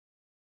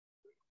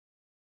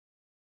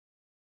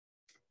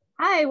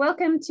Hi,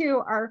 welcome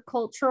to our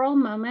cultural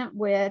moment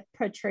with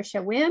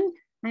Patricia Winn.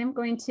 I'm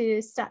going to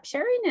stop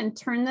sharing and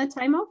turn the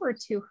time over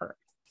to her.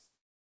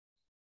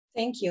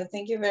 Thank you.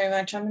 Thank you very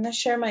much. I'm going to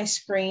share my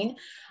screen.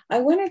 I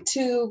wanted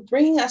to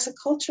bring us a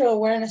cultural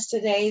awareness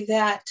today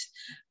that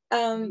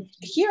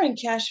here in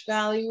Cache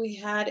Valley, we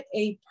had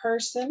a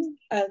person,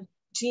 a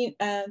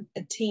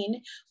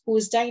teen who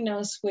was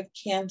diagnosed with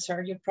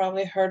cancer. You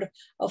probably heard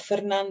of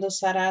Fernando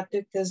Zarate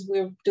because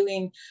we're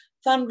doing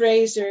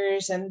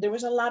fundraisers and there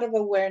was a lot of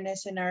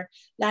awareness in our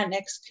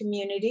Lantinx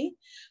community.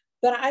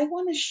 But I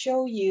want to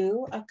show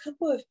you a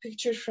couple of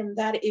pictures from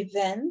that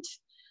event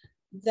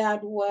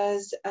that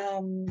was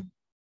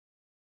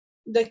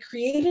that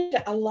created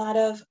a lot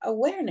of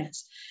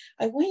awareness.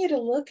 I want you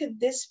to look at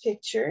these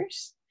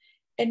pictures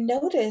and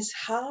notice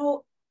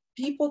how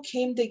people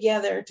came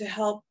together to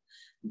help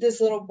this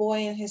little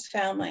boy and his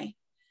family.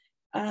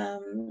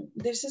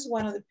 This is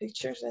one of the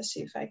pictures. Let's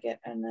see if I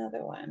get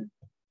another one.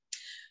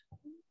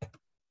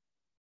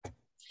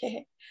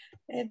 Okay,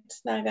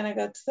 it's not gonna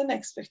go to the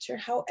next picture.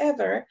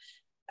 However,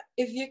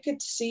 if you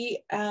could see,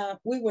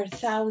 we were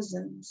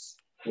thousands.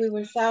 We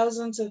were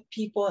thousands of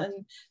people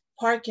in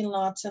parking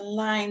lots and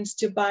lines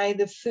to buy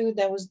the food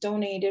that was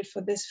donated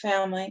for this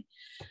family.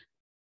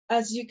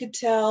 As you could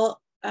tell,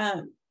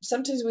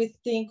 sometimes we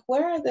think,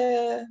 where are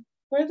the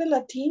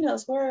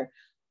Latinos? Where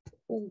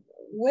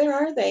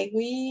are they?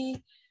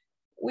 We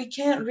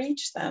can't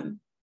reach them.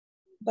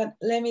 But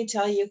let me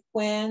tell you,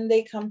 when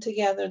they come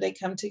together, they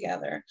come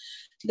together.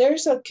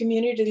 There's a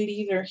community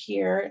leader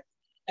here,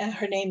 and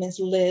her name is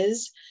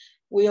Liz.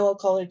 We all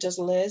call her just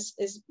Liz,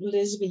 is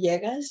Liz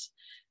Villegas.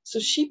 So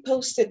she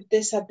posted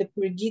this at the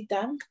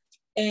Purguita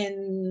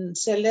and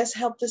said, let's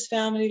help this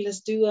family.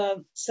 Let's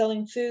do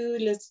selling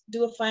food. Let's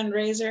do a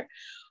fundraiser.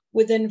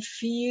 Within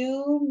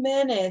few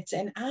minutes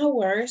and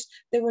hours,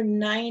 there were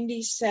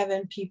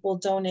 97 people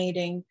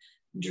donating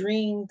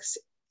drinks,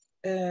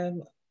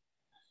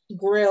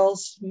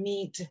 grills,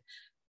 meat,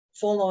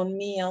 full-on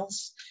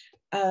meals,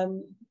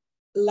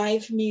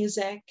 live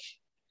music.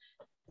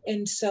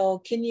 And so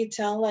can you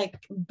tell, like,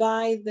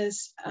 by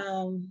this,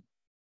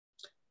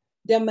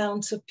 the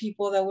amounts of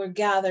people that were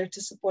gathered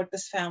to support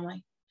this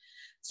family?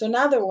 So in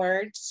other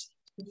words,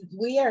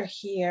 we are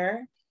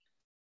here,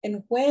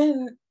 and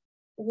when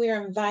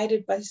we're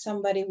invited by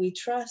somebody we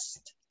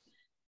trust,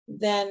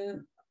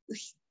 then,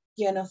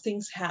 you know,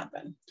 things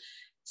happen.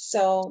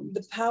 So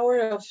the power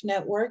of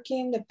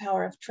networking, the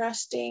power of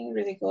trusting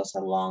really goes a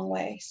long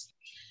ways.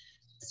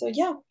 So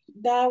yeah,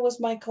 that was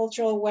my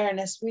cultural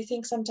awareness. We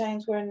think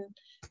sometimes we're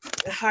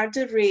hard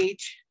to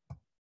reach,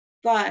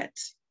 but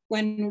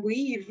when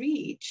we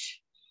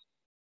reach,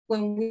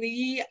 when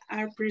we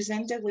are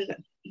presented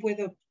with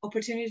an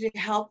opportunity to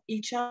help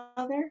each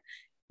other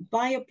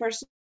by a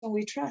person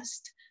we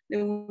trust,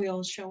 then we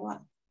all show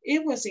up.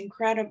 It was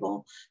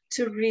incredible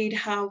to read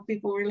how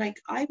people were like,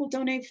 I will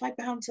donate 5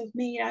 pounds of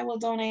meat, I will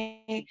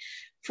donate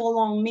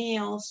full-on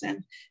meals,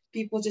 and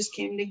people just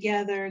came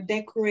together,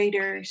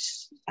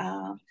 decorators,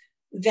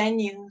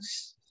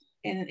 venues,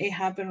 and it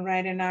happened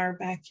right in our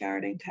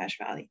backyard in Cache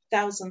Valley.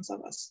 Thousands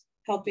of us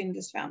helping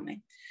this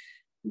family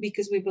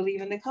because we believe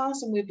in the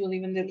cause and we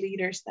believe in the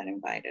leaders that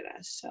invited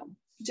us. So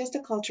just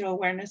a cultural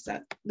awareness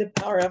that the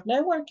power of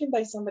networking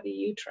by somebody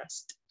you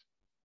trust.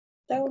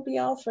 That would be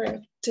all for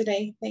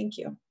today. Thank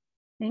you.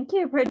 Thank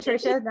you,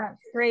 Patricia.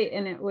 That's great.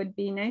 And it would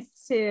be nice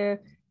to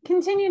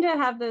continue to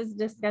have those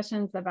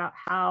discussions about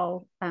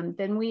how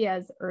then we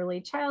as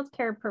early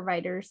childcare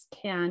providers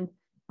can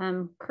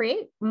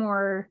create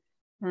more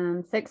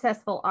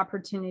successful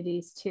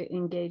opportunities to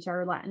engage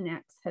our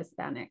Latinx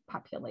Hispanic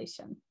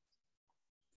population.